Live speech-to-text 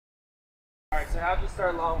So how did you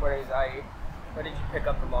start longboarding, Zahid? When did you pick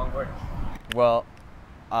up the longboard? Well,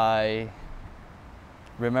 I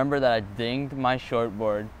remember that I dinged my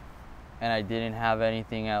shortboard and I didn't have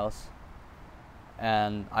anything else.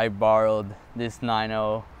 And I borrowed this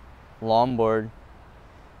 9.0 longboard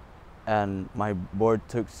and my board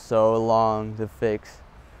took so long to fix.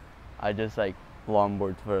 I just like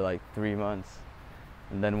longboard for like 3 months.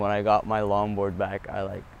 And then when I got my longboard back, I'm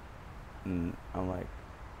like,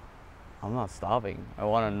 I'm not stopping. I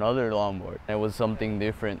want another longboard. It was something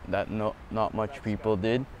different that not much people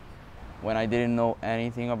did. When I didn't know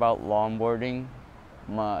anything about longboarding,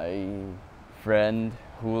 my friend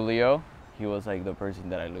Julio, he was like the person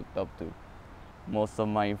that I looked up to. Most of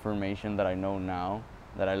my information that I know now,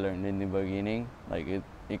 that I learned in the beginning, like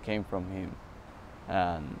it came from him.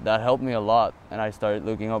 And that helped me a lot. And I started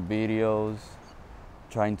looking up videos,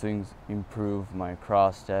 trying to improve my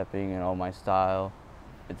cross stepping and all my style.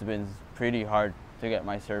 It's been pretty hard to get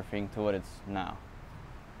my surfing to what it's now.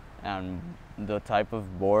 And the type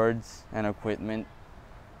of boards and equipment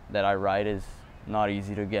that I ride is not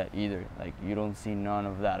easy to get either. Like, you don't see none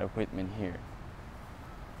of that equipment here.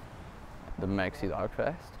 The MEXI Dog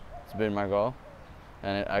Fest, it's been my goal,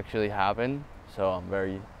 and it actually happened, so I'm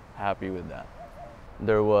very happy with that.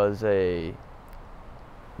 There was a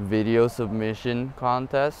video submission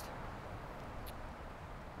contest,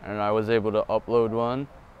 and I was able to upload one,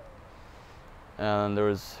 and there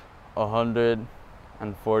was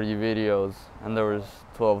 140 videos, and there was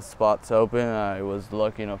 12 spots open, and I was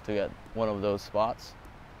lucky enough to get one of those spots.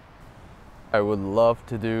 I would love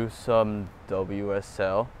to do some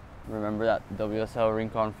WSL. Remember that WSL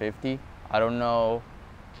Rincon 50? I don't know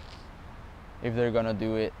if they're gonna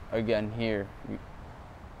do it again here,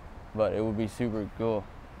 but it would be super cool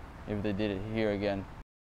if they did it here again.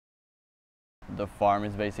 The farm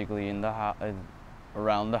is basically in the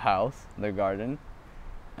around the house, the garden,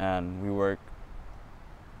 and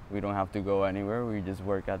we don't have to go anywhere, we just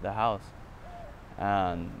work at the house.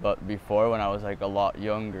 But before, when I was like a lot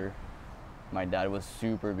younger, my dad was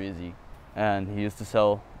super busy, and he used to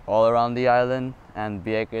sell all around the island and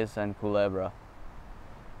Vieques and Culebra.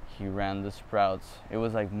 He ran the Sprouts. It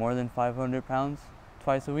was like more than 500 pounds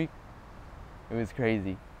twice a week. It was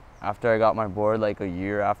crazy. After I got my board, like a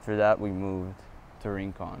year after that, we moved to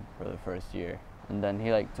Rincon for the first year. And then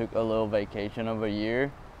he like took a little vacation of a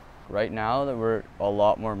year. Right now that we're a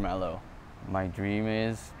lot more mellow. My dream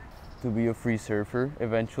is to be a free surfer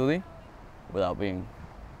eventually, without being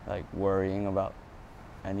like worrying about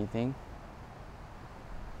anything.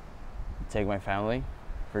 Take my family,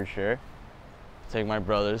 for sure. Take my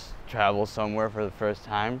brothers, travel somewhere for the first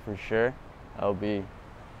time, for sure. That'll be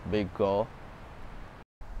a big goal.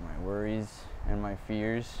 My worries and my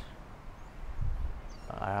fears,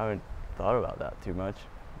 I haven't thought about that too much.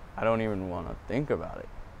 I don't even want to think about it,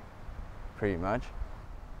 pretty much.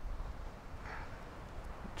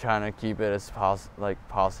 Trying to keep it as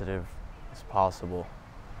positive as possible.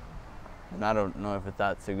 And I don't know if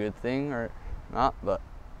that's a good thing or not, but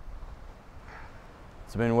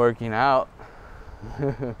it's been working out.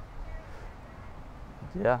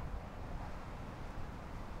 Yeah.